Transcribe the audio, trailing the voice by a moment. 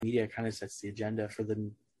media kind of sets the agenda for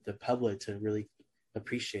the public to really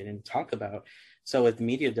appreciate and talk about. So if the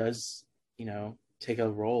media does, take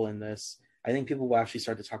a role in this, I think people will actually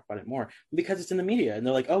start to talk about it more because it's in the media and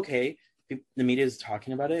they're like, okay, the media is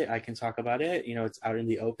talking about it. I can talk about it. It's out in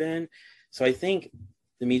the open. So I think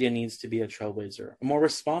the media needs to be a trailblazer, a more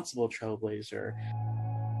responsible trailblazer.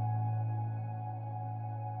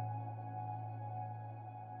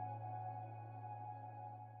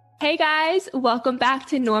 Hey guys, welcome back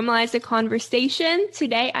to Normalize the Conversation.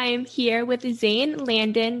 Today I am here with Zane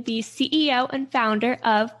Landon, the CEO and founder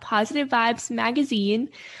of Positive Vibes Magazine.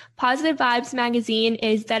 Positive Vibes Magazine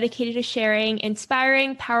is dedicated to sharing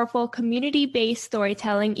inspiring, powerful, community-based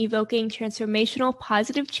storytelling, evoking transformational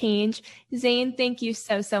positive change. Zane, thank you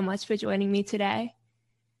so much for joining me today.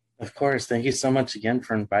 Of course. Thank you so much again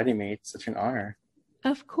for inviting me. It's such an honor.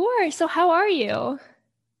 Of course. So how are you?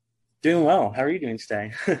 Doing well. How are you doing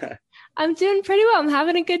today? I'm doing pretty well. I'm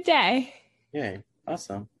having a good day. Yay.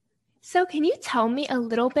 Awesome. So can you tell me a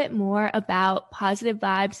little bit more about Positive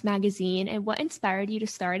Vibes Magazine and what inspired you to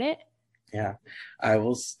start it? Yeah, I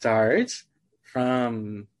will start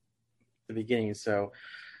from the beginning. So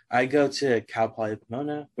I go to Cal Poly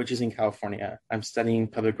Pomona, which is in California. I'm studying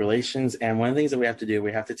public relations. And one of the things that we have to do,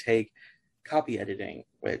 we have to take copy editing,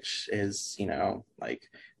 which is, like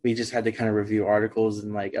we just had to kind of review articles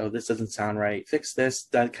and like, oh, this doesn't sound right, fix this,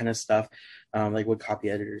 that kind of stuff, like what copy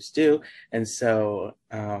editors do. And so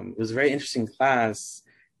it was a very interesting class.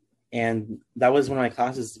 And that was one of my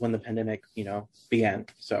classes when the pandemic, began.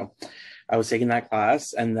 So I was taking that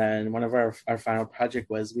class. And then one of our final project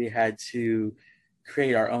was we had to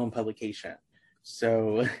create our own publication.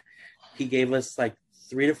 So he gave us like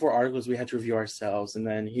 3 to 4 articles we had to review ourselves. And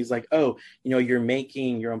then he's like, oh, you're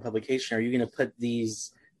making your own publication. Are you going to put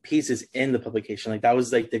these pieces in the publication? Like that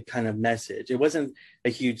was like the kind of message. It wasn't a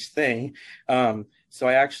huge thing. So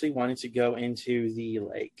I actually wanted to go into the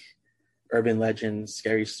like urban legends,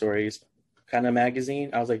 scary stories kind of magazine.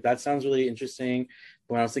 I was like, that sounds really interesting.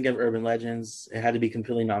 But when I was thinking of urban legends, it had to be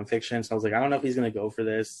completely nonfiction. So I was like, I don't know if he's going to go for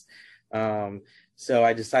this. So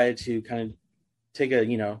I decided to kind of take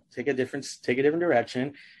a different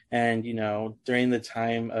direction. And, during the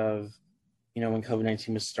time of, when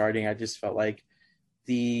COVID-19 was starting, I just felt like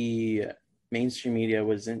the mainstream media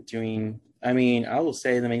wasn't doing, I will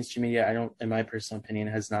say the mainstream media, in my personal opinion,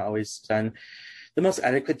 has not always done the most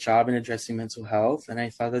adequate job in addressing mental health. And I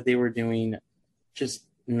thought that they were doing just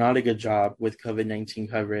not a good job with COVID-19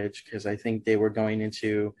 coverage, because I think they were going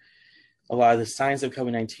into a lot of the signs of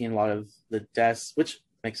COVID-19, a lot of the deaths, which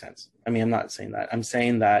makes sense. I'm not saying that. I'm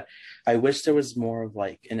saying that I wish there was more of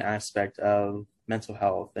like an aspect of mental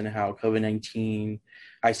health and how COVID-19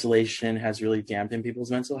 isolation has really dampened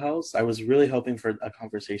people's mental health. I was really hoping for a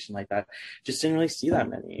conversation like that. Just didn't really see that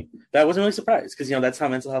many. But I wasn't really surprised because, that's how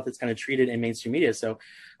mental health is kind of treated in mainstream media. So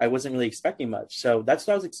I wasn't really expecting much. So that's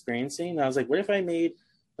what I was experiencing. And I was like, what if I made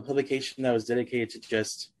a publication that was dedicated to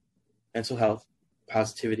just mental health,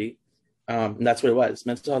 positivity? And that's what it was,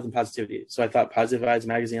 mental health and positivity. So I thought Positive Vibes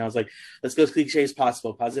Magazine, I was like, let's go as cliche as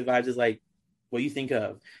possible. Positive Vibes is like what you think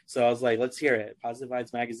of. So I was like, let's hear it. Positive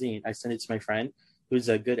Vibes Magazine. I sent it to my friend who's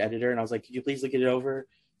a good editor. And I was like, could you please look it over?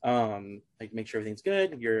 Like make sure everything's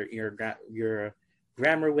good. You're a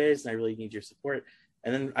grammar whiz and I really need your support.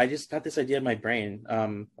 And then I just got this idea in my brain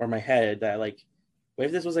or my head that like, what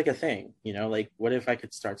if this was like a thing, like what if I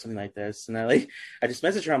could start something like this? And I just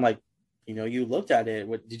messaged her. I'm like, you looked at it.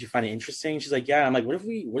 What did you find it interesting? She's like, yeah. I'm like, what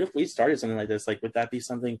if we started something like this? Like, would that be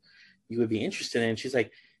something you would be interested in? She's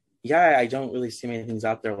like, yeah, I don't really see many things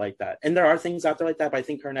out there like that. And there are things out there like that, but I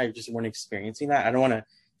think her and I just weren't experiencing that. I don't want to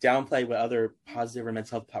downplay what other positive or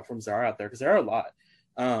mental health platforms there are out there, because there are a lot.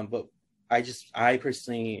 But I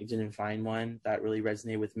personally didn't find one that really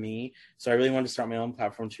resonated with me. So I really wanted to start my own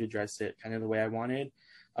platform to address it kind of the way I wanted.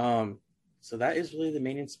 So that is really the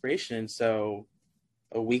main inspiration. So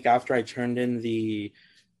a week after I turned in the,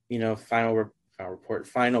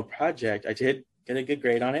 final project, I did get a good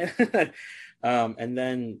grade on it. And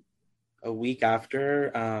then a week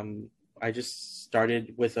after, I just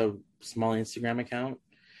started with a small Instagram account,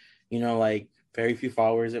 like very few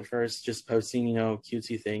followers at first, just posting,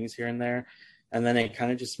 cutesy things here and there. And then it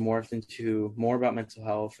kind of just morphed into more about mental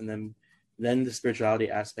health. And then the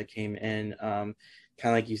spirituality aspect came in, kind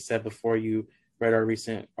of like you said before you read our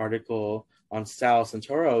recent article on Sal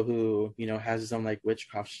Santoro, who, has his own like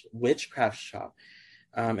witchcraft shop.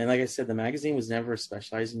 And like I said, the magazine was never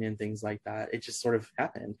specializing in things like that. It just sort of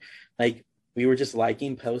happened. Like we were just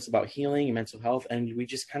liking posts about healing and mental health. And we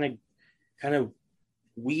just kind of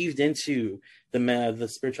weaved into the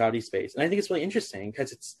spirituality space. And I think it's really interesting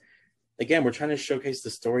because again, we're trying to showcase the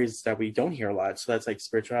stories that we don't hear a lot. So that's like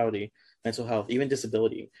spirituality, mental health, even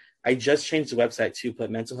disability. I just changed the website to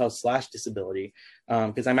put mental health/disability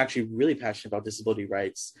because I'm actually really passionate about disability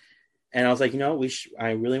rights. And I was like,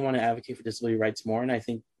 I really want to advocate for disability rights more. And I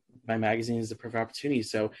think my magazine is the perfect opportunity.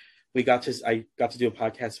 So I got to do a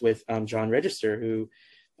podcast with John Register, who,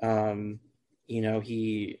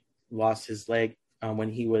 he lost his leg when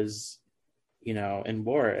he was, in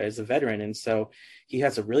war as a veteran. And so he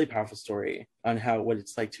has a really powerful story on what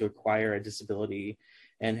it's like to acquire a disability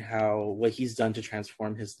and what he's done to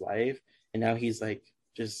transform his life. And now he's like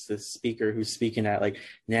just this speaker who's speaking at like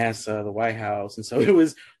NASA, the White House. And so it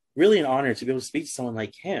was really an honor to be able to speak to someone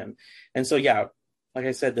like him. And so, yeah, like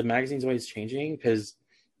I said, the magazine's always changing because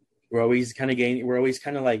we're always kind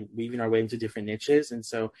of like weaving our way into different niches. And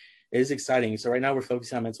so it is exciting. So right now we're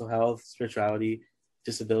focusing on mental health, spirituality,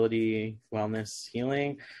 disability, wellness,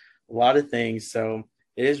 healing, a lot of things. So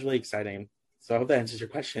it is really exciting. So I hope that answers your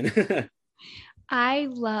question. I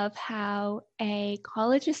love how a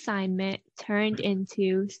college assignment turned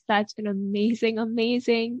into such an amazing,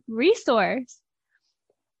 amazing resource.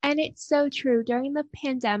 And it's so true. During the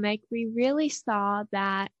pandemic, we really saw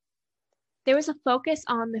that there was a focus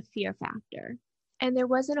on the fear factor, and there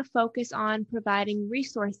wasn't a focus on providing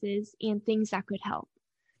resources and things that could help.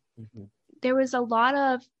 Mm-hmm. There was a lot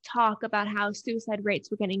of talk about how suicide rates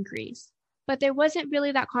were going to increase, but there wasn't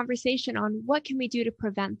really that conversation on what can we do to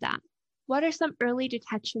prevent that? What are some early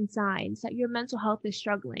detection signs that your mental health is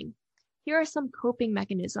struggling? Here are some coping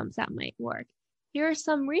mechanisms that might work. Here are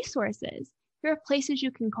some resources. Here are places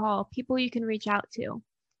you can call, people you can reach out to.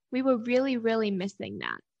 We were really, really missing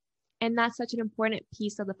that. And that's such an important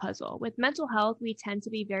piece of the puzzle. With mental health, we tend to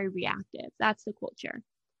be very reactive. That's the culture.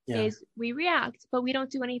 Yeah. Is we react, but we don't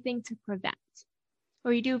do anything to prevent.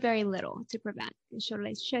 Or you do very little to prevent,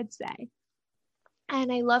 I should say.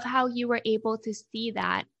 And I love how you were able to see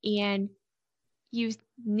that, and you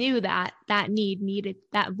knew that that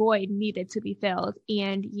void needed to be filled,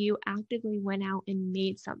 and you actively went out and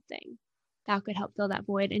made something that could help fill that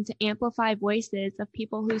void and to amplify voices of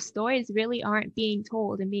people whose stories really aren't being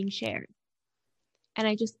told and being shared. And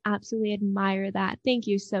I just absolutely admire that. Thank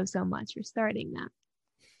you so, so much for starting that.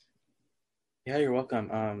 Yeah, you're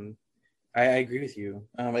welcome. I agree with you.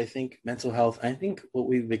 I think mental health, I think what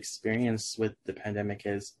we've experienced with the pandemic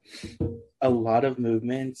is a lot of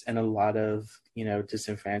movements and a lot of,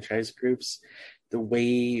 disenfranchised groups. The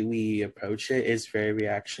way we approach it is very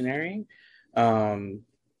reactionary. Even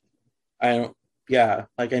like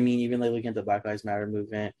looking at the Black Lives Matter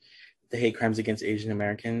movement, the hate crimes against Asian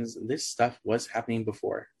Americans, this stuff was happening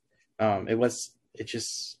before.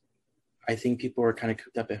 I think people were kind of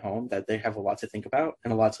cooped up at home, that they have a lot to think about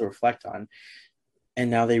and a lot to reflect on.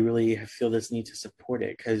 And now they really feel this need to support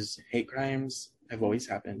it because hate crimes have always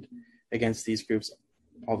happened against these groups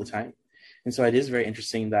all the time. And so it is very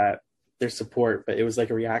interesting that there's support, but it was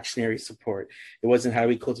like a reactionary support. It wasn't how do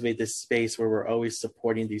we cultivate this space where we're always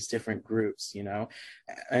supporting these different groups,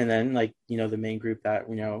 And then the main group that,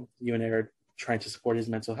 you and I are trying to support is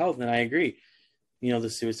mental health. And I agree, the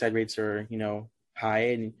suicide rates are,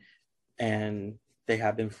 high and they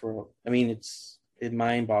have been it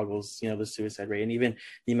mind boggles, the suicide rate and even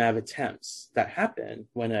the amount of attempts that happen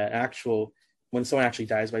when someone actually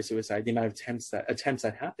dies by suicide, the amount of attempts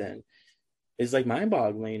that happen is like mind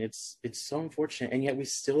boggling. It's so unfortunate. And yet we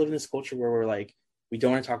still live in this culture where we're like, we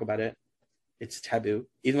don't want to talk about it. It's taboo.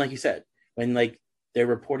 Even like you said, when they're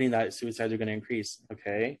reporting that suicides are going to increase.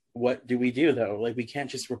 Okay. What do we do though? Like, we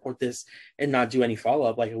can't just report this and not do any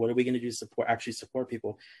follow-up. Like, what are we going to do to actually support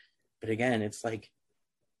people? But again, it's like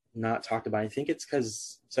not talked about. I think it's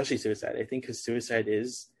because, especially suicide, because suicide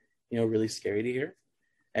is, really scary to hear.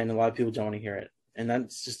 And a lot of people don't want to hear it. And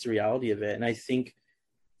that's just the reality of it. And I think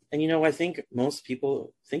most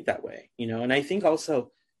people think that way, and I think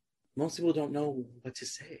also most people don't know what to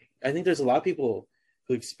say. I think there's a lot of people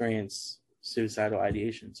who experience suicidal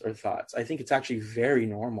ideations or thoughts. I think it's actually very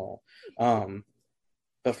normal.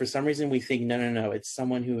 But for some reason we think, no, it's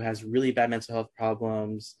someone who has really bad mental health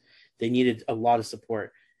problems. They needed a lot of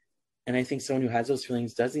support. And I think someone who has those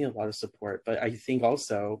feelings does need a lot of support. But I think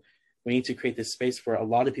also we need to create this space where a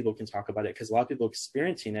lot of people can talk about it because a lot of people are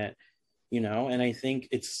experiencing it, and I think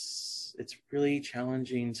it's really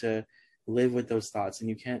challenging to live with those thoughts and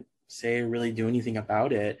you can't say or really do anything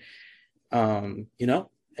about it. And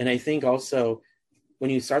I think also when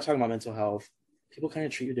you start talking about mental health, people kind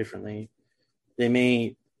of treat you differently.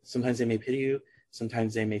 Sometimes they may pity you.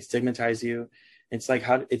 Sometimes they may stigmatize you. It's like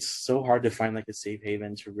it's so hard to find like a safe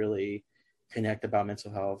haven to really connect about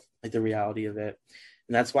mental health, like the reality of it.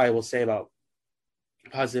 And that's why I will say about,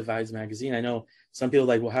 Positive Vibes magazine, I know some people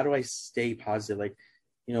like, well, how do I stay positive? Like,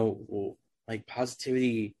 well, like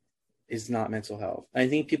positivity is not mental health. I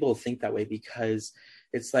think people think that way because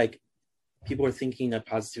it's like people are thinking that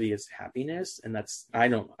positivity is happiness, and that's I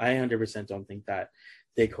 100% don't think that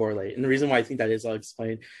they correlate. And the reason why I think that is, I'll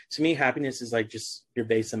explain. To me, happiness is like just your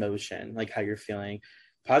base emotion, like how you're feeling.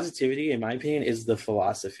 Positivity, in my opinion, is the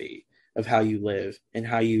philosophy of how you live and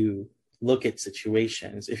how you look at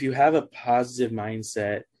situations. If you have a positive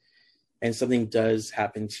mindset and something does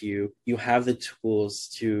happen to you, you have the tools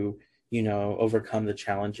to, overcome the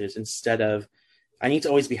challenges instead of, I need to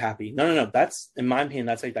always be happy. No. That's, in my opinion,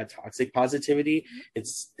 that's like that toxic positivity.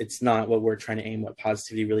 It's not what we're trying to aim, what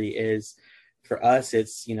positivity really is. For us,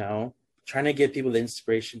 it's, trying to give people the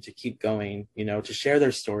inspiration to keep going, to share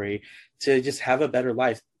their story, to just have a better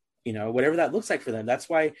life, whatever that looks like for them. That's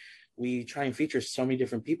why we try and feature so many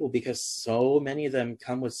different people, because so many of them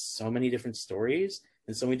come with so many different stories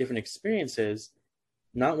and so many different experiences.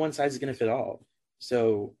 Not one size is going to fit all.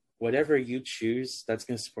 So whatever you choose that's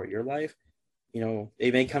going to support your life,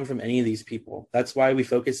 it may come from any of these people. That's why we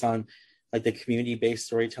focus on like the community-based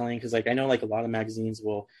storytelling, because like I know like a lot of magazines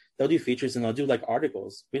they'll do features and they'll do like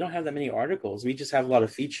articles. We don't have that many articles. We just have a lot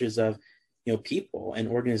of features of people and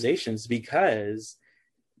organizations, because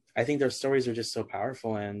I think their stories are just so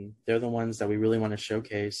powerful, and they're the ones that we really want to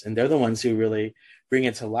showcase, and they're the ones who really bring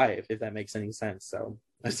it to life, if that makes any sense. So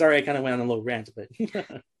sorry, I kind of went on a little rant, but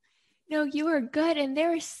No, you are good. And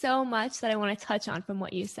there is so much that I want to touch on from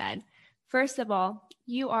what you said. First of all,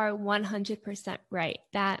 you are 100% right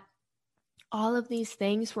that all of these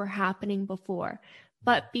things were happening before,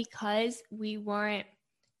 but because we weren't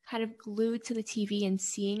kind of glued to the TV and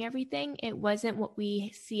seeing everything, it wasn't what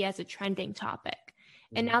we see as a trending topic.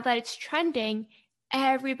 And now that it's trending,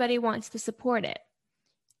 everybody wants to support it.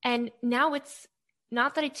 And now it's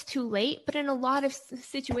not that it's too late, but in a lot of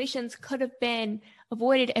situations could have been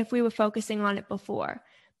avoided if we were focusing on it before.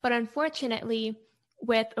 But unfortunately,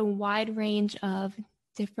 with a wide range of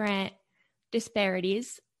different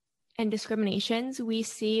disparities and discriminations, we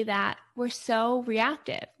see that we're so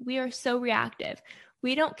reactive. We are so reactive.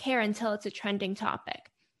 We don't care until it's a trending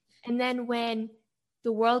topic. And then when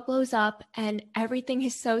the world blows up and everything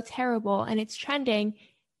is so terrible and it's trending,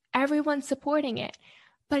 everyone's supporting it.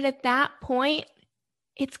 But at that point,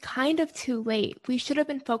 it's kind of too late. We should have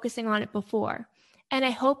been focusing on it before. And I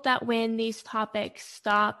hope that when these topics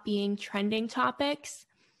stop being trending topics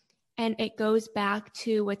and it goes back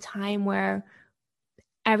to a time where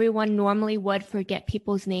everyone normally would forget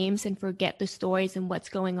people's names and forget the stories and what's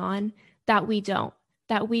going on, that we don't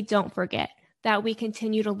forget, that we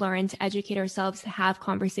continue to learn, to educate ourselves, to have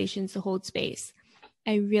conversations, to hold space.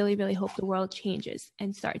 I really, really hope the world changes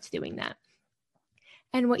and starts doing that.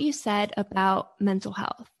 And what you said about mental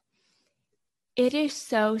health, it is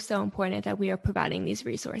so, so important that we are providing these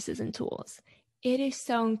resources and tools. It is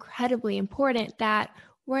so incredibly important that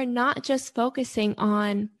we're not just focusing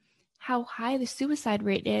on how high the suicide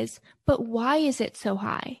rate is, but why is it so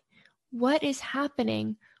high? What is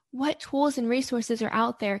happening? What tools and resources are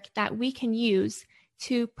out there that we can use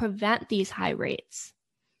to prevent these high rates?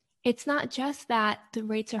 It's not just that the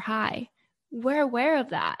rates are high. We're aware of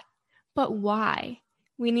that, but why?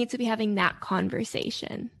 We need to be having that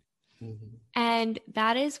conversation. Mm-hmm. And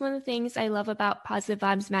that is one of the things I love about Positive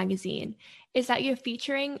Vibes magazine, is that you're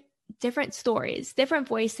featuring different stories, different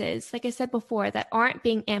voices, like I said before, that aren't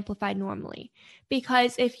being amplified normally.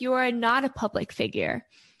 Because if you're not a public figure,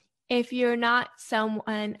 if you're not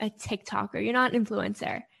someone, a TikToker, you're not an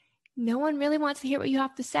influencer, no one really wants to hear what you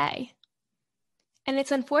have to say. And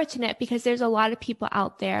it's unfortunate because there's a lot of people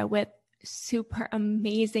out there with super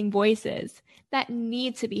amazing voices that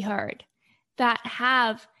need to be heard,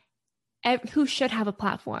 who should have a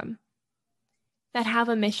platform, that have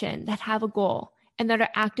a mission, that have a goal, and that are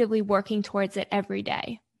actively working towards it every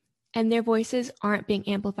day. And their voices aren't being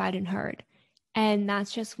amplified and heard. And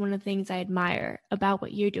that's just one of the things I admire about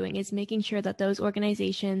what you're doing, is making sure that those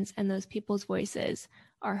organizations and those people's voices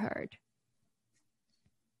are heard.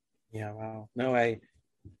 Yeah, wow. No, I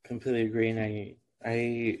completely agree. And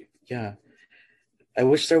I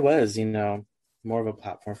wish there was, more of a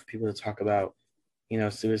platform for people to talk about,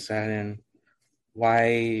 suicide and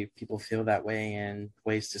why people feel that way, and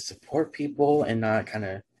ways to support people, and not kind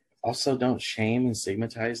of also don't shame and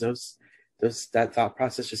stigmatize that thought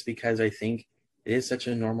process, just because I think it is such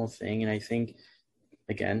a normal thing. And I think,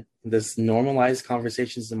 again, this normalized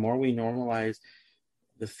conversations, the more we normalize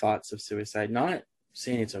the thoughts of suicide, not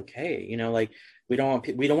saying it's okay, like we don't want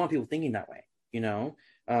people thinking that way,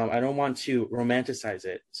 I don't want to romanticize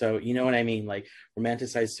it. So you know what I mean, like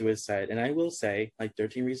romanticize suicide. And I will say, like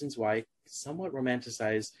 13 Reasons Why somewhat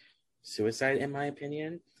romanticize suicide, in my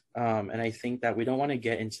opinion. And I think that we don't want to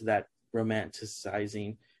get into that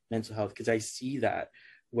romanticizing mental health, because I see that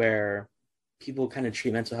where people kind of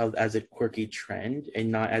treat mental health as a quirky trend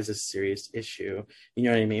and not as a serious issue. You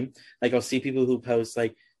know what I mean? Like I'll see people who post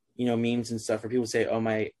like, you know, memes and stuff where people say, oh,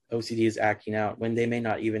 my OCD is acting out, when they may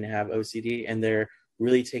not even have OCD, and they're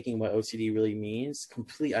really taking what OCD really means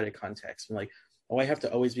complete out of context. I'm like, oh, I have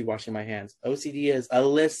to always be washing my hands. OCD is a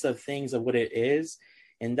list of things of what it is.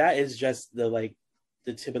 And that is just the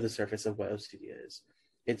tip of the surface of what OCD is.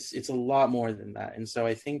 It's a lot more than that. And so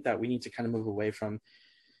I think that we need to kind of move away from,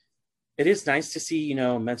 it is nice to see, you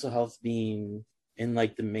know, mental health being in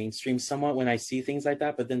like the mainstream somewhat when I see things like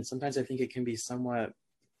that. But then sometimes I think it can be somewhat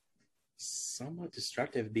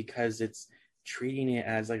destructive, because it's treating it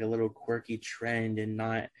as like a little quirky trend and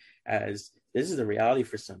not as, this is the reality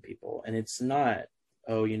for some people. And it's not,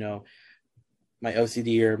 oh, you know, my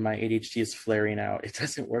OCD or my ADHD is flaring out. It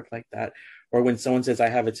doesn't work like that. Or when someone says I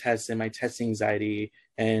have a test and my test anxiety,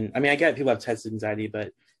 and I mean, I get people have test anxiety,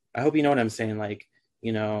 but I hope you know what I'm saying. Like,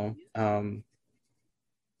 you know,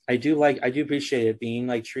 I do appreciate it being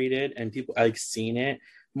like treated, and people like seeing it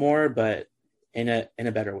more, but in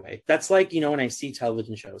a better way. That's like, you know, when I see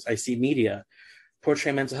television shows, I see media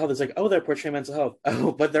portray mental health, it's like, oh, they're portraying mental health.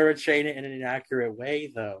 Oh, but they're portraying it in an inaccurate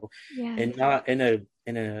way though. Yeah. And not in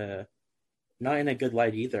a good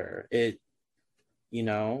light either. It, you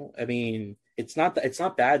know, I mean, it's not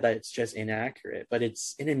bad that it's just inaccurate, but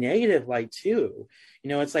it's in a negative light too. You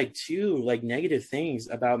know, it's like two like negative things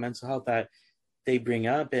about mental health that they bring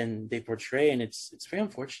up and they portray, and it's very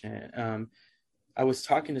unfortunate. I was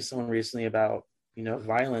talking to someone recently about, you know,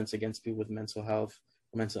 violence against people with mental health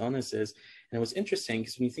or mental illnesses, and it was interesting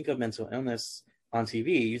because when you think of mental illness on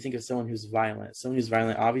TV, you think of someone who's violent. Someone who's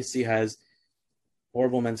violent obviously has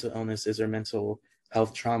horrible mental illnesses or mental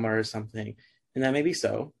health trauma or something, and that may be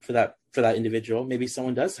so for that individual. Maybe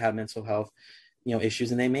someone does have mental health, you know,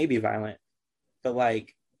 issues, and they may be violent, but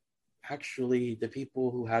like actually the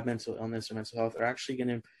people who have mental illness or mental health are actually going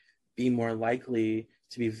to be more likely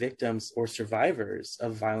to be victims or survivors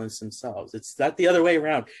of violence themselves. It's not the other way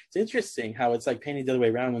around. It's interesting how it's like painting the other way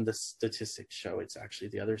around when the statistics show it's actually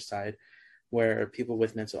the other side, where people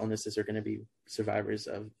with mental illnesses are going to be survivors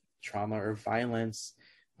of trauma or violence.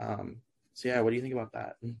 So yeah, what do you think about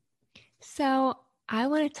that? So I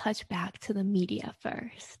want to touch back to the media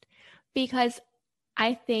first, because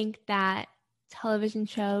I think that television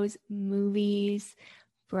shows, movies,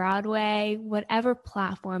 Broadway, whatever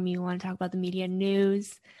platform you want to talk about the media,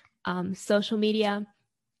 news, social media,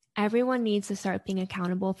 everyone needs to start being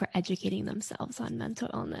accountable for educating themselves on mental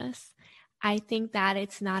illness. I think that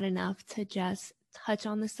it's not enough to just touch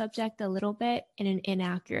on the subject a little bit in an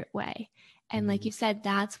inaccurate way. And like you said,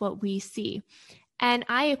 that's what we see. And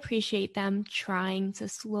I appreciate them trying to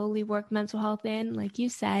slowly work mental health in, like you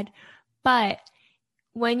said, but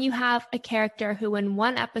when you have a character who in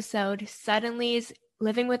one episode suddenly is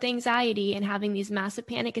living with anxiety and having these massive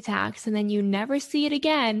panic attacks, and then you never see it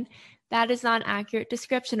again, that is not an accurate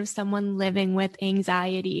description of someone living with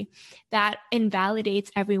anxiety. That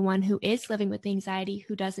invalidates everyone who is living with anxiety,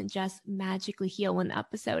 who doesn't just magically heal when the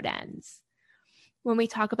episode ends. When we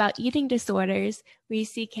talk about eating disorders, we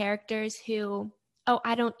see characters who, oh,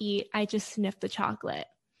 I don't eat, I just sniff the chocolate.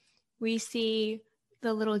 We see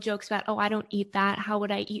the little jokes about, oh, I don't eat that. How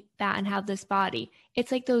would I eat that and have this body?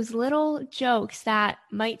 It's like those little jokes that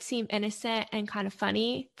might seem innocent and kind of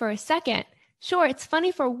funny for a second. Sure, it's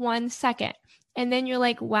funny for 1 second. And then you're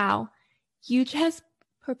like, wow, you just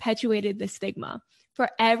perpetuated the stigma for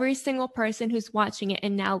every single person who's watching it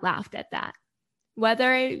and now laughed at that.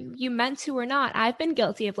 Whether you meant to or not, I've been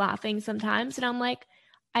guilty of laughing sometimes. And I'm like,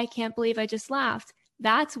 I can't believe I just laughed.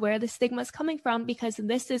 That's where the stigma is coming from, because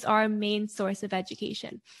this is our main source of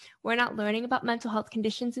education. We're not learning about mental health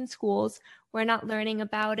conditions in schools. We're not learning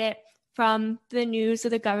about it from the news or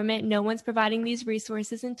the government. No one's providing these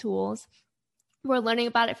resources and tools. We're learning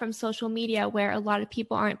about it from social media, where a lot of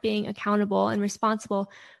people aren't being accountable and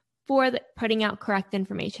responsible for putting out correct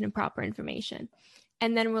information and proper information.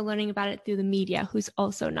 And then we're learning about it through the media, who's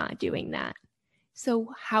also not doing that.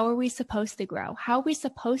 So how are we supposed to grow? How are we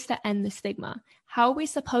supposed to end the stigma? How are we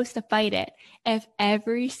supposed to fight it if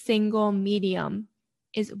every single medium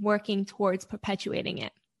is working towards perpetuating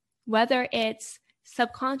it? Whether it's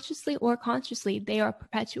subconsciously or consciously, they are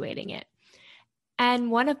perpetuating it.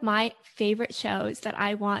 And one of my favorite shows that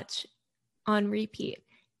I watch on repeat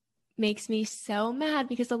makes me so mad,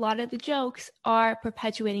 because a lot of the jokes are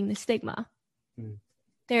perpetuating the stigma.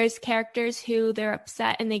 There's characters who they're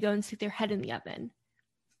upset and they go and stick their head in the oven.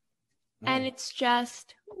 And it's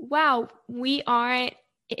just, wow,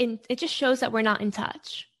 it just shows that we're not in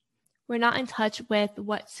touch. We're not in touch with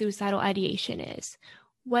what suicidal ideation is,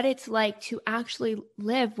 what it's like to actually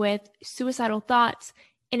live with suicidal thoughts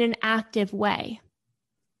in an active way.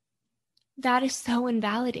 That is so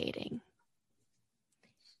invalidating.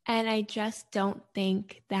 And I just don't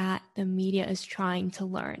think that the media is trying to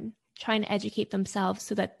educate themselves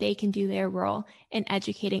so that they can do their role in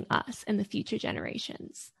educating us and the future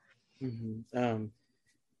generations. Mm-hmm.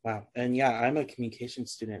 Wow. And yeah, I'm a communication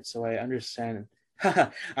student, so I understand.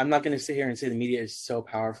 I'm not going to sit here and say the media is so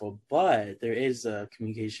powerful, but there is a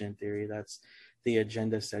communication theory. That's the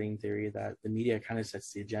agenda setting theory, that the media kind of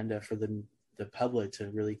sets the agenda for the public to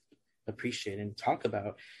really appreciate and talk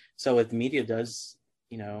about. So if the media does,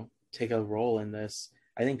 take a role in this,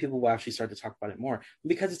 I think people will actually start to talk about it more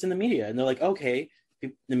because it's in the media and they're like, okay,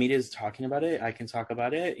 the media is talking about it. I can talk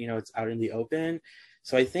about it. It's out in the open.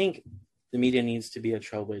 So I think the media needs to be a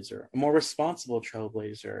trailblazer, a more responsible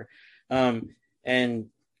trailblazer. And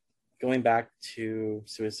going back to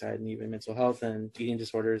suicide and even mental health and eating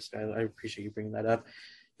disorders, I appreciate you bringing that up.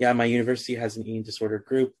 Yeah, my university has an eating disorder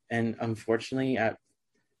group. And unfortunately,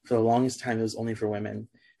 for the longest time, it was only for women.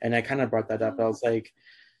 And I kind of brought that up. I was like,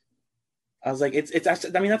 it's actually,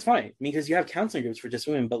 that's fine because you have counseling groups for just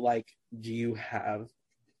women, but do you have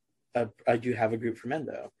a group for men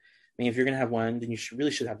though? I mean, if you're going to have one, then you really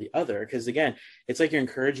should have the other. Because again, it's like you're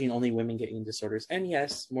encouraging only women get eating disorders. And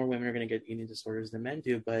yes, more women are going to get eating disorders than men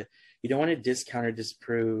do, but you don't want to discount or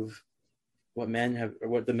disprove what men have or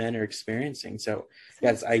what the men are experiencing. So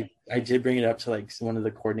yes, I did bring it up to one of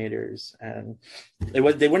the coordinators, and they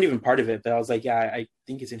weren't even part of it, but I was like, yeah, I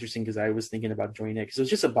think it's interesting because I was thinking about joining it because it was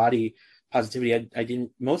just a body positivity. I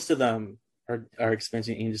didn't, most of them are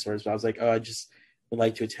experiencing eating disorders, but I was like, oh, I just would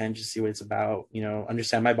like to attend, just see what it's about,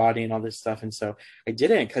 understand my body and all this stuff. And so I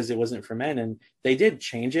didn't because it wasn't for men, and they did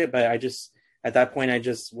change it, but at that point I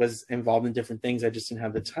just was involved in different things. I just didn't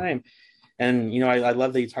have the time. And, I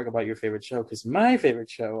love that you talk about your favorite show, because my favorite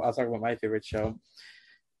show, I'll talk about my favorite show.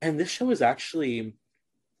 And this show is actually,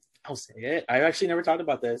 I'll say it, I've actually never talked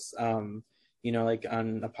about this, on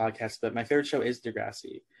a podcast, but my favorite show is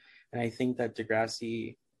Degrassi. And I think that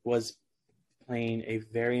Degrassi was playing a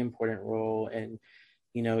very important role in,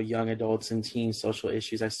 young adults and teen social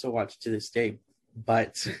issues. I still watch it to this day,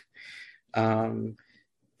 but the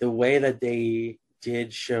way that they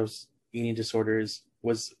did show eating disorders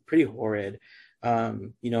was pretty horrid.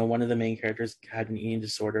 One of the main characters had an eating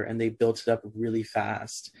disorder and they built it up really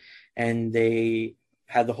fast, and they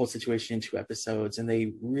had the whole situation in 2 episodes and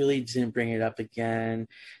they really didn't bring it up again.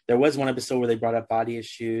 There was one episode where they brought up body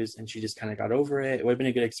issues and she just kind of got over it. It would have been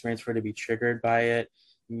a good experience for her to be triggered by it,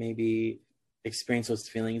 maybe experience those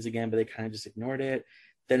feelings again, but they kind of just ignored it.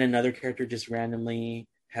 Then another character just randomly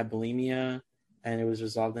had bulimia and it was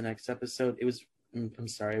resolved the next episode. I'm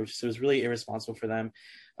sorry, it was really irresponsible for them.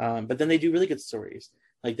 But then they do really good stories.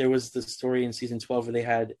 Like there was the story in season 12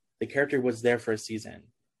 where the character was there for a season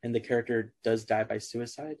and the character does die by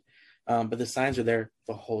suicide. But the signs are there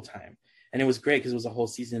the whole time. And it was great because it was a whole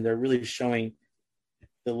season. They're really showing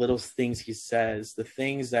the little things he says, the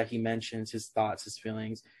things that he mentions, his thoughts, his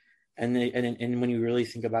feelings. And when you really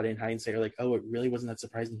think about it in hindsight, you're like, oh, it really wasn't that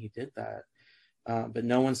surprising he did that. But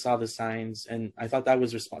no one saw the signs. And I thought that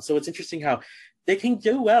was responsible. So it's interesting how they can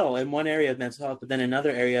do well in one area of mental health, but then another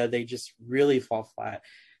area, they just really fall flat.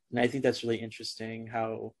 And I think that's really interesting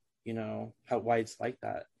why it's like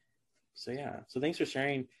that. So, yeah. So thanks for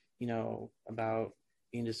sharing, about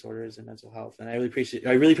eating disorders and mental health. And I really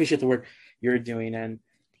appreciate the work you're doing. And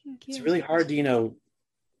it's really hard to,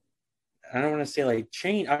 I don't want to say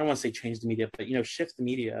change. I don't want to say change the media, but, shift the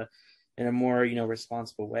media in a more,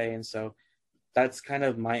 responsible way. And so that's kind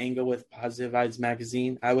of my angle with Positive Vibes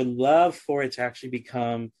Magazine. I would love for it to actually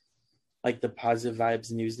become like the Positive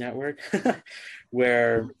Vibes News Network,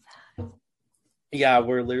 where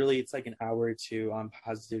literally it's like an hour or two on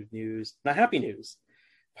positive news, not happy news,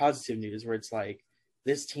 positive news, where it's like,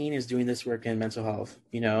 this teen is doing this work in mental health,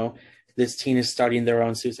 this teen is starting their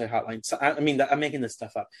own suicide hotline. So, I'm making this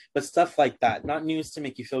stuff up, but stuff like that, not news to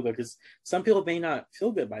make you feel good, because some people may not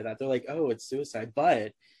feel good by that. They're like, oh, it's suicide,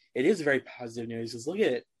 but it is very positive news. Because look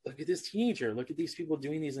at this teenager, look at these people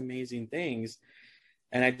doing these amazing things.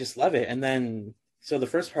 And I just love it. And then, so the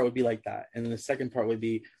first part would be like that. And then the second part would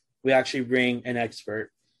be, we actually bring an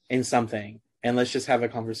expert in something and let's just have a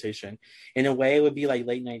conversation. In a way, it would be like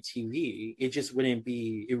late night TV. It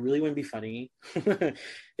really wouldn't be funny.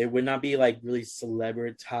 It would not be like really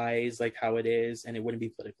celebritized like how it is. And it wouldn't be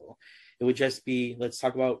political. It would just be, let's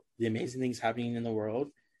talk about the amazing things happening in the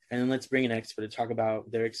world. and then let's bring an expert to talk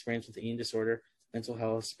about their experience with the eating disorder, mental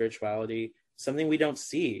health, spirituality, something we don't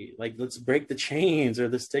see. Like, let's break the chains or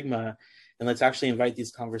the stigma, and let's actually invite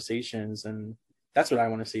these conversations. And that's what I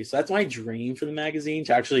want to see. So that's my dream for the magazine,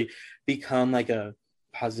 to actually become like a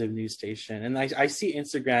positive news station. And I see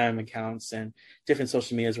Instagram accounts and different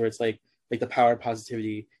social medias where it's like the power of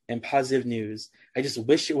positivity and positive news. I just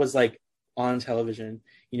wish it was like on television,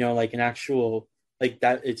 like an actual, like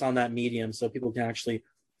that, it's on that medium so people can actually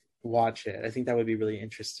watch it. I think that would be really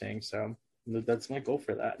interesting. So that's my goal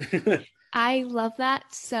for that. I love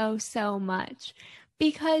that so, so much,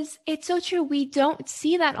 because it's so true. We don't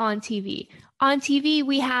see that on TV. On TV,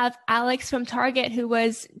 we have Alex from Target, who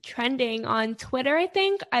was trending on Twitter, I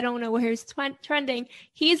think. I don't know where he's trending.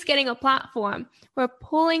 He's getting a platform. We're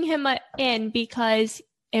pulling him in because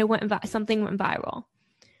something went viral.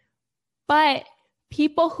 But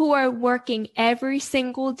people who are working every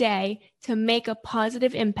single day to make a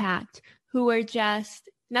positive impact, who are just,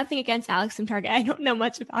 nothing against Alex from Target. I don't know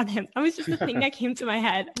much about him. That was just the thing that came to my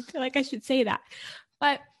head. I feel like I should say that.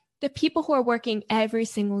 But the people who are working every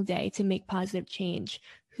single day to make positive change,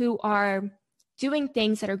 who are doing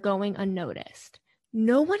things that are going unnoticed,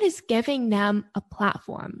 no one is giving them a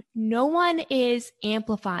platform. No one is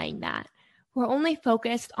amplifying that. We're only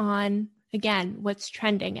focused on, again, what's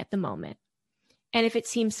trending at the moment. And if it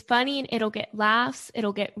seems funny, it'll get laughs,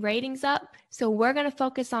 it'll get ratings up. So we're going to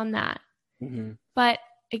focus on that. Mm-hmm. But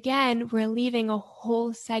again, we're leaving a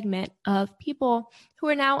whole segment of people who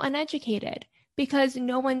are now uneducated because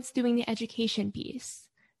no one's doing the education piece.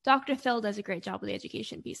 Dr. Phil does a great job with the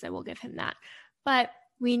education piece. I will give him that. But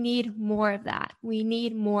we need more of that. We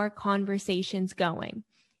need more conversations going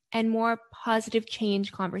and more positive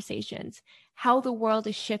change conversations, how the world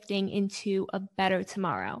is shifting into a better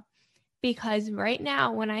tomorrow. Because right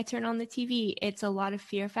now, when I turn on the TV, it's a lot of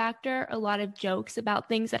fear factor, a lot of jokes about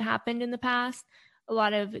things that happened in the past, a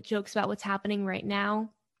lot of jokes about what's happening right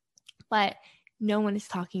now. But no one is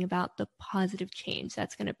talking about the positive change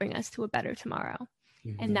that's going to bring us to a better tomorrow.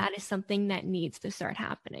 Mm-hmm. And that is something that needs to start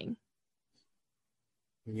happening.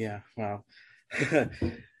 Yeah. Wow.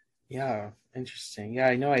 Yeah. Interesting. Yeah,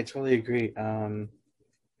 I know. I totally agree.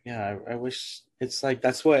 Yeah, I wish it's like,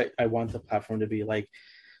 that's what I want the platform to be, like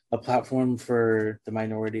a platform for the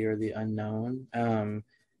minority or the unknown. And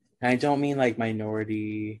I don't mean like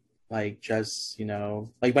minority, like just,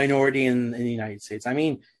 like minority in the United States. I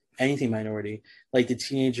mean, anything minority, like the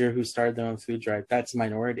teenager who started their own food drive, that's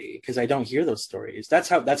minority, because I don't hear those stories. That's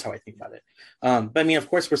how I think about it. But I mean, of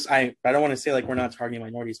course, I don't want to say like we're not targeting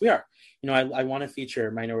minorities. We are. I want to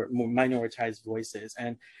feature minoritized voices,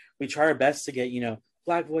 and we try our best to get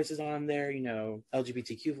Black voices on there,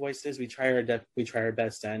 LGBTQ voices. We try our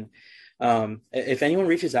best, and if anyone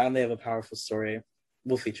reaches out and they have a powerful story,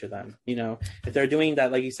 we'll feature them. If they're doing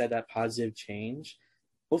that, like you said, that positive change,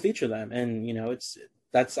 we'll feature them, and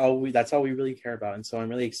that's all we really care about. And so I'm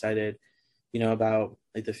really excited, about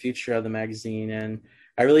like the future of the magazine, and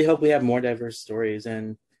I really hope we have more diverse stories.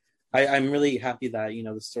 And I'm really happy that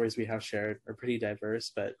the stories we have shared are pretty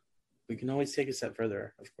diverse, but we can always take a step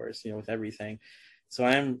further, of course, with everything. So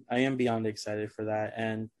I am beyond excited for that.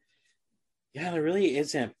 And yeah, there really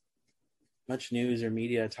isn't much news or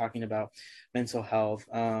media talking about mental health.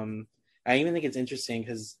 I even think it's interesting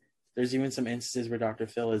because there's even some instances where Dr.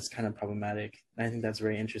 Phil is kind of problematic. And I think that's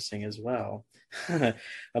very interesting as well. Because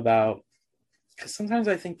sometimes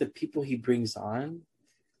I think the people he brings on,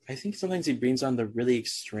 sometimes he brings on the really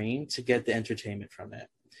extreme to get the entertainment from it.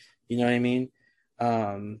 You know what I mean?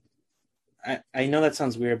 I know that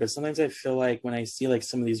sounds weird, but sometimes I feel like when I see like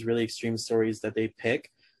some of these really extreme stories that they pick,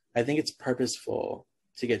 I think it's purposeful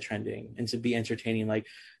to get trending and to be entertaining. Like,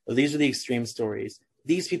 well, these are the extreme stories.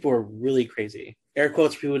 These people are really crazy. Air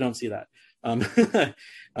quotes, people don't see that.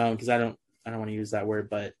 Because I don't want to use that word,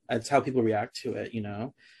 but that's how people react to it,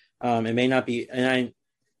 It may not be,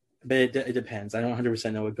 but it depends. I don't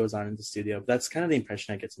 100% know what goes on in the studio. But that's kind of the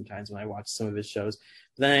impression I get sometimes when I watch some of his shows.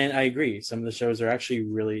 But then I agree. Some of the shows are actually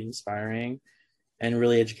really inspiring and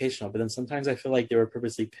really educational. But then sometimes I feel like they were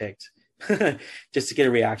purposely picked just to get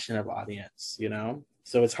a reaction of audience,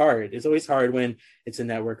 So it's hard. It's always hard when it's a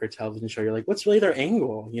network or television show. You're like, what's really their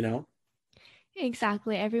angle,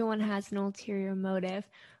 Exactly. Everyone has an ulterior motive.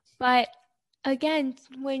 But again,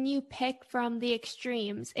 when you pick from the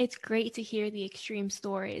extremes, it's great to hear the extreme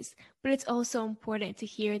stories, but it's also important to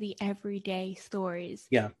hear the everyday stories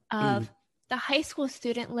of the high school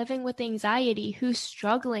student living with anxiety who's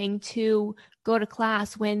struggling to go to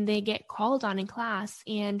class when they get called on in class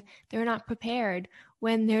and they're not prepared,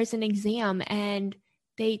 when there's an exam and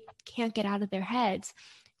they can't get out of their heads.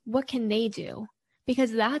 What can they do?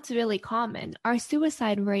 because that's really common. Our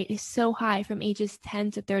suicide rate is so high from ages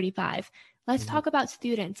 10 to 35. Let's Mhm. talk about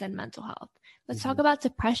students and mental health. Let's talk Mhm. about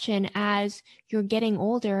depression as you're getting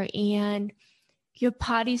older and your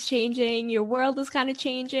body's changing, your world is kind of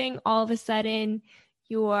changing. All of a sudden,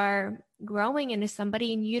 you're growing into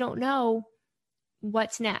somebody and you don't know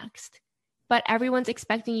what's next. But everyone's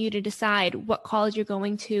expecting you to decide what college you're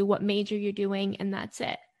going to, what major you're doing, and that's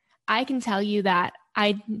it. I can tell you that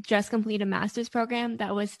I just completed a master's program.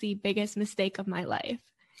 That was the biggest mistake of my life.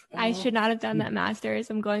 I Oh, should not have done that master's.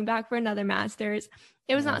 I'm going back for another master's.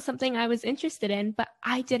 It was yeah. not something I was interested in, but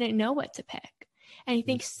I didn't know what to pick. And I Mhm.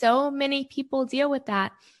 think so many people deal with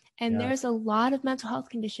that. And Yeah. there's a lot of mental health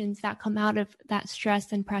conditions that come out of that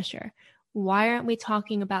stress and pressure. Why aren't we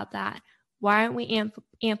talking about that? Why aren't we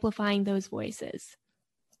amplifying those voices?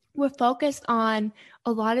 We're focused on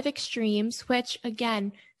a lot of extremes, which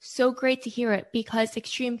again, so great to hear it because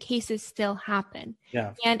extreme cases still happen. Yeah,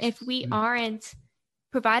 of And course. if we Mhm. aren't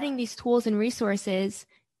providing these tools and resources,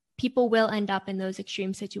 people will end up in those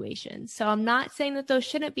extreme situations. So I'm not saying that those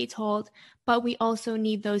shouldn't be told, but we also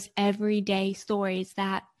need those everyday stories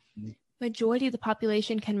that majority of the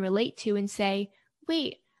population can relate to and say,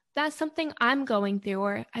 wait, that's something I'm going through,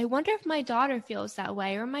 or I wonder if my daughter feels that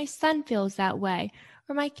way, or my son feels that way,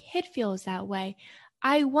 or my kid feels that way.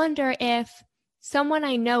 I wonder if someone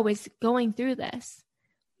I know is going through this.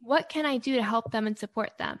 What can I do to help them and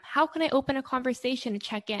support them? How can I open a conversation to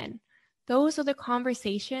check in? Those are the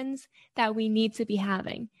conversations that we need to be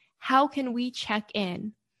having. How can we check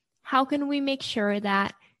in? How can we make sure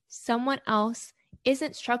that someone else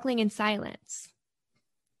isn't struggling in silence?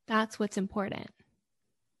 That's what's important.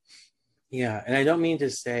 Yeah, and I don't mean to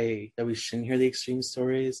say that we shouldn't hear the extreme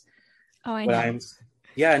stories. Oh, I What know. I'm,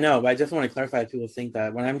 yeah, no, but I definitely want to clarify if people think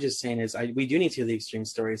that. What I'm just saying is, we do need to hear the extreme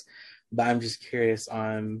stories, but I'm just curious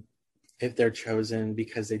on if they're chosen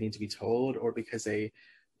because they need to be told or because they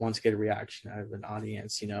want to get a reaction out of an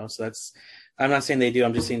audience, you know? So that's, I'm not saying they do,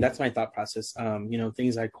 I'm just saying that's my thought process. You know,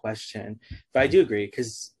 things I question, but I do agree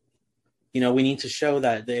because, you know, we need to show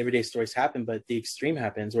that the everyday stories happen, but the extreme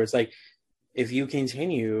happens where it's like, if you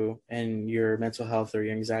continue and your mental health or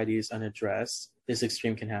your anxiety is unaddressed, this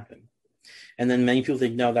extreme can happen. And then many people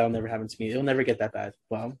think, no, that'll never happen to me. It'll never get that bad.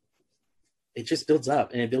 Well, it just builds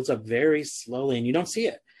up and it builds up very slowly and you don't see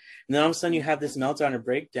it. And then all of a sudden you have this meltdown or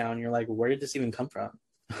breakdown. You're like, where did this even come from?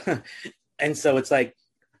 And so it's like,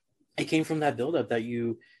 it came from that buildup that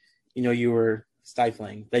you know, you were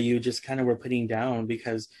stifling, that you just kind of were putting down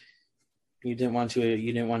because you didn't want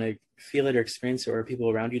to feel it or experience it, or people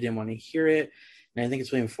around you didn't want to hear it. And I think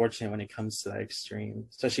it's really unfortunate when it comes to that extreme,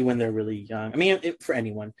 especially when they're really young. I mean, for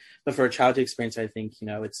anyone, but for a child to experience, I think, you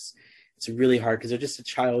know, it's really hard because they're just a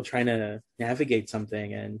child trying to navigate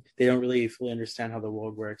something and they don't really fully understand how the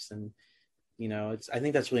world works. And, you know, I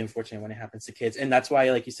think that's really unfortunate when it happens to kids. And that's why,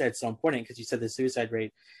 like you said, it's so important because you said the suicide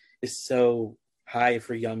rate is so high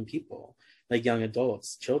for young people, like young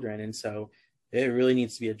adults, children. And so it really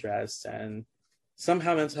needs to be addressed. And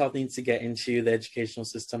somehow mental health needs to get into the educational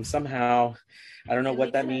system. Somehow, I don't know Really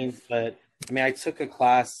what that does. means, but I mean, I took a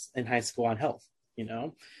class in high school on health, you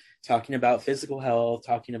know, talking about physical health,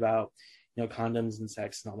 talking about, you know, condoms and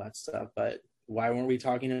sex and all that stuff. But why weren't we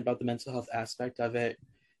talking about the mental health aspect of it?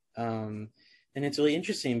 Um, and it's really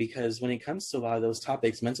interesting because when it comes to a lot of those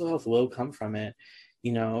topics, mental health will come from it,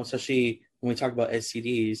 you know, especially when we talk about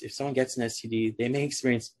STDs. If someone gets an STD, they may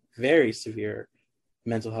experience very severe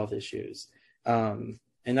mental health issues. And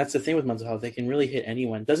that's the thing with mental health. They can really hit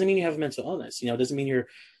anyone. Doesn't mean you have a mental illness, you know, doesn't mean you're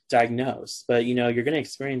diagnosed, but, you know, you're going to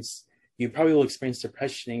experience, you probably will experience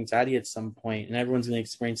depression, anxiety at some point, and everyone's going to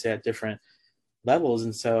experience it at different levels.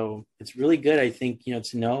 And so it's really good, I think, you know,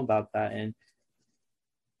 to know about that and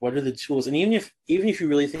what are the tools. And even if you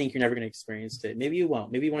really think you're never going to experience it, maybe you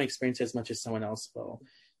won't. Maybe you won't experience it as much as someone else will,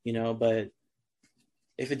 you know, but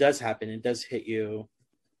if it does happen, it does hit you,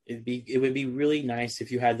 it would be really nice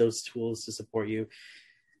if you had those tools to support you.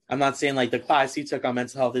 I'm not saying like the class you took on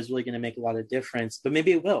mental health is really going to make a lot of difference, but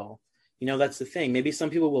maybe it will. You know, that's the thing. Maybe some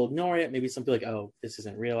people will ignore it. Maybe some people like, oh, this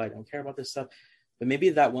isn't real. I don't care about this stuff. But maybe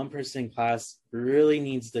that one person in class really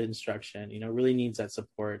needs the instruction, you know, really needs that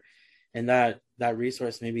support. And that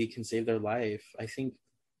resource maybe can save their life. I think,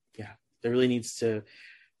 yeah, there really needs to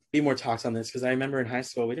be more talks on this because I remember in high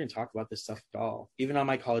school, we didn't talk about this stuff at all. Even on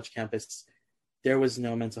my college campus, there was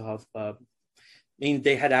no mental health club. I mean,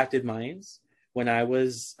 they had Active Minds when I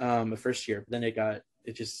was a first year, but then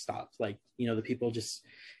it just stopped. Like, you know, the people just,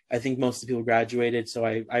 I think most of the people graduated. So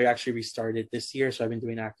I actually restarted this year. So I've been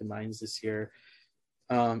doing Active Minds this year.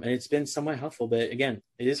 And it's been somewhat helpful, but again,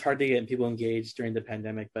 it is hard to get people engaged during the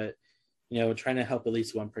pandemic, but, you know, trying to help at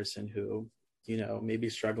least one person who maybe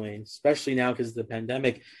struggling, especially now because of the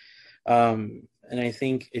pandemic. And I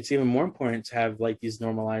think it's even more important to have like these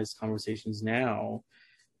normalized conversations now,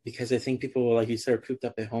 because I think people, like you said, are cooped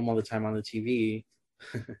up at home all the time on the TV.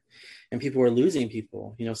 And people are losing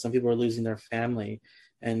people. Some people are losing their family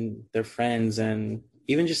and their friends, and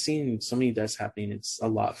even just seeing so many deaths happening, it's a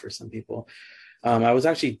lot for some people. I was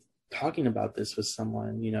actually talking about this with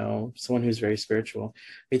someone, someone who's very spiritual.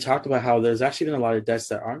 We talked about how there's actually been a lot of deaths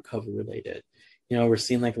that aren't COVID related. We're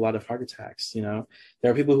seeing like a lot of heart attacks. There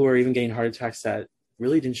are people who are even getting heart attacks that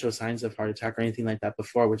really didn't show signs of heart attack or anything like that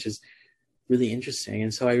before, which is really interesting.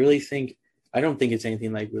 And so I don't think it's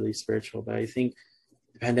anything like really spiritual, but I think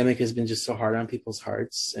the pandemic has been just so hard on people's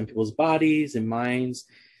hearts and people's bodies and minds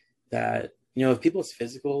that, if people's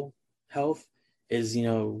physical health is,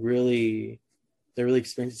 really, they're really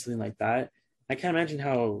experiencing something like that, I can't imagine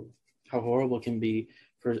how horrible it can be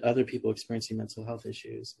for other people experiencing mental health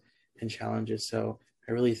issues and challenges. So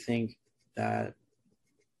I really think that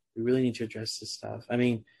we really need to address this stuff. I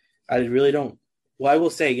mean, I really don't, well, I will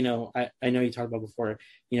say, I know you talked about before,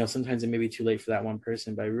 sometimes it may be too late for that one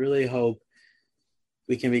person, but I really hope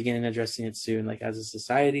we can begin addressing it soon, like as a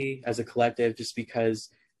society, as a collective, just because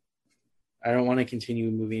I don't want to continue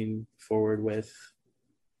moving forward with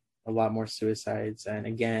a lot more suicides. And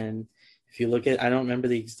again, if you look at, I don't remember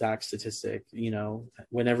the exact statistic,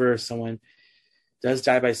 whenever someone does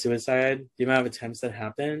die by suicide, the amount of attempts that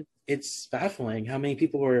happen, it's baffling how many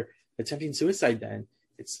people were attempting suicide then.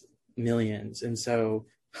 It's millions. And so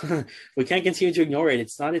we can't continue to ignore it.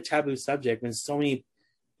 It's not a taboo subject when so many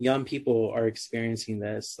young people are experiencing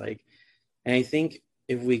this. And I think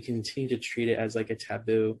if we continue to treat it as like a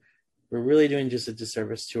taboo, we're really doing just a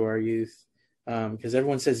disservice to our youth. Because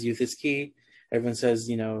everyone says youth is key. Everyone says,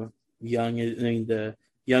 the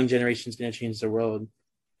young generation is going to change the world.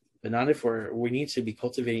 But not if we need to be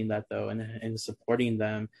cultivating that though, and supporting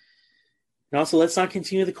them. And also, let's not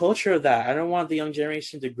continue the culture of that. I don't want the young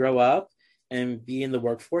generation to grow up and be in the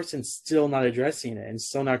workforce and still not addressing it, and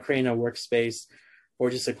still not creating a workspace or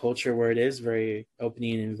just a culture where it is very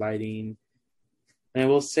opening and inviting. And I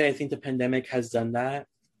will say, I think the pandemic has done that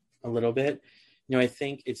a little bit. I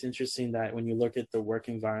think it's interesting that when you look at the work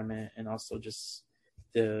environment and also just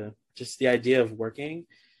the idea of working,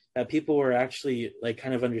 that people are actually like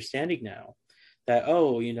kind of understanding now that,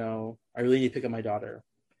 I really need to pick up my daughter.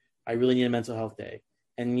 I really need a mental health day.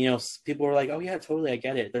 And, people are like, oh yeah, totally. I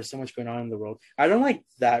get it. There's so much going on in the world. I don't like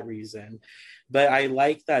that reason, but I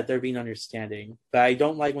like that they're being understanding. But I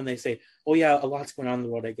don't like when they say, oh yeah, a lot's going on in the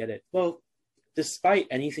world. I get it. Well, despite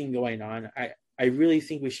anything going on, I really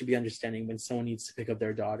think we should be understanding when someone needs to pick up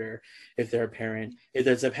their daughter, if they're a parent, if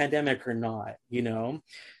there's a pandemic or not,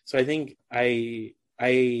 So I think I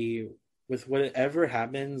with whatever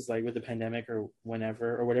happens, like with the pandemic or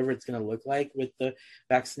whenever, or whatever it's going to look like with the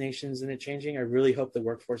vaccinations and it changing, I really hope the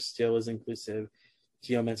workforce still is inclusive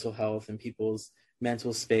to mental health and people's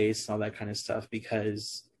mental space and all that kind of stuff,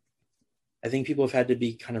 because I think people have had to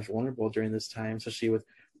be kind of vulnerable during this time, especially with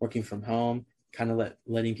working from home, kind of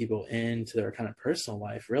letting people into their kind of personal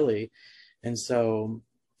life, really. And so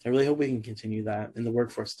I really hope we can continue that, and the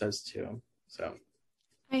workforce does too. So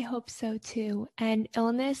I hope so too. And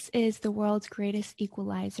illness is the world's greatest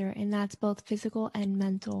equalizer, and that's both physical and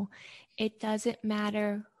mental. It doesn't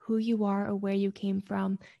matter who you are or where you came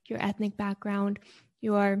from, your ethnic background,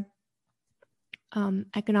 your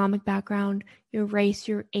economic background, your race,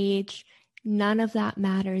 your age. None of that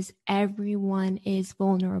matters. Everyone is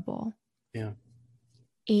vulnerable. Yeah.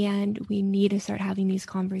 And we need to start having these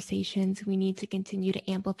conversations. We need to continue to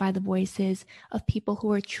amplify the voices of people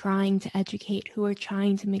who are trying to educate, who are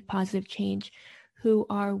trying to make positive change, who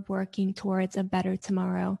are working towards a better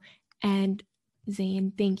tomorrow. And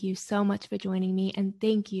Zane, thank you so much for joining me. And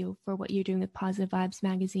thank you for what you're doing with Positive Vibes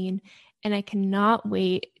Magazine. And I cannot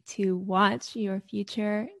wait to watch your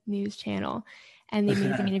future news channel and the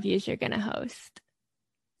amazing interviews you're going to host.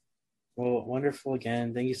 Well, wonderful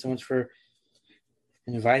again. Thank you so much for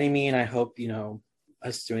inviting me, and I hope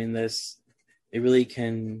us doing this, it really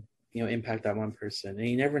can impact that one person. And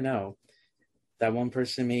you never know, that one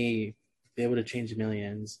person may be able to change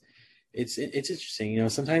millions. It's interesting.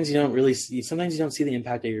 Sometimes you don't see the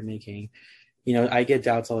impact that you're making. I get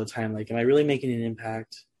doubts all the time, like, am I really making an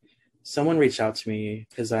impact? Someone reached out to me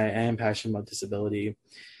because I am passionate about disability,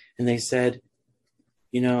 and they said,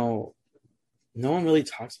 no one really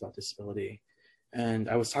talks about disability. And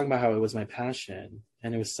I was talking about how it was my passion,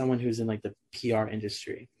 and it was someone who's in like the PR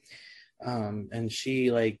industry. And she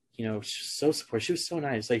she's so supportive. She was so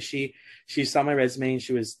nice. Like she saw my resume, and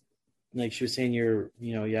she was saying, you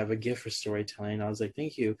have a gift for storytelling. I was like,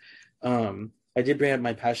 thank you. I did bring up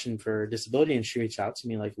my passion for disability, and she reached out to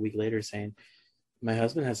me like a week later saying, my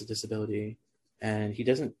husband has a disability and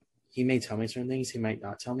he may tell me certain things, he might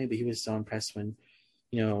not tell me, but he was so impressed when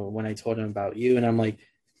I told him about you. And I'm like,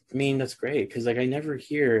 I mean, that's great. Cause like, I never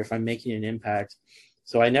hear if I'm making an impact.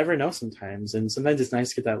 So I never know sometimes. And sometimes it's nice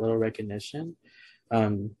to get that little recognition.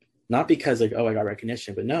 Not because like, oh, I got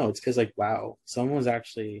recognition, but no, it's because like, wow, someone was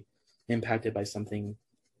actually impacted by something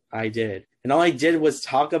I did. And all I did was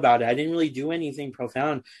talk about it. I didn't really do anything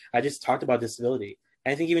profound. I just talked about disability.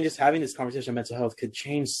 And I think even just having this conversation on mental health could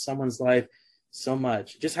change someone's life so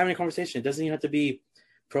much. Just having a conversation. It doesn't even have to be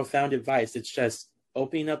profound advice. It's just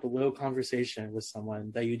opening up a little conversation with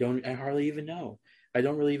someone that you don't hardly even know. I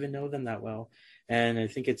don't really even know them that well. And I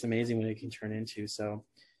think it's amazing what it can turn into. So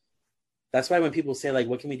that's why when people say, like,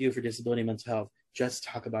 what can we do for disability and mental health? Just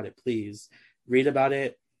talk about it, please. Read about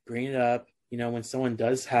it, bring it up. When someone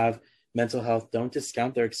does have mental health, don't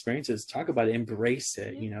discount their experiences. Talk about it, embrace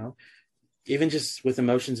it, Even just with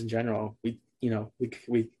emotions in general, we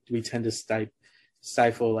tend to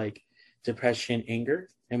stifle like depression, anger,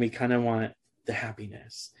 and we kind of want the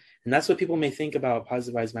happiness. And that's what people may think about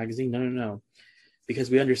Positive Vibes Magazine. No. Because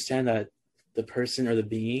we understand that the person or the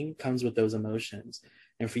being comes with those emotions.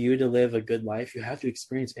 And for you to live a good life, you have to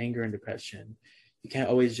experience anger and depression. You can't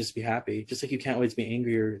always just be happy, just like you can't always be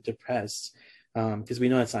angry or depressed, because we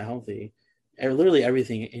know that's not healthy. Literally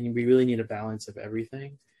everything, and we really need a balance of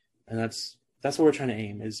everything. And that's what we're trying to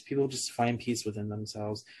aim, is people just find peace within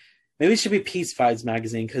themselves. Maybe it should be Peace Vibes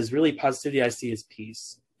Magazine, because really positivity I see is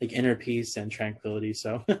peace, like inner peace and tranquility.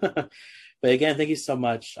 So, but again, thank you so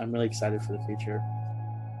much. I'm really excited for the future.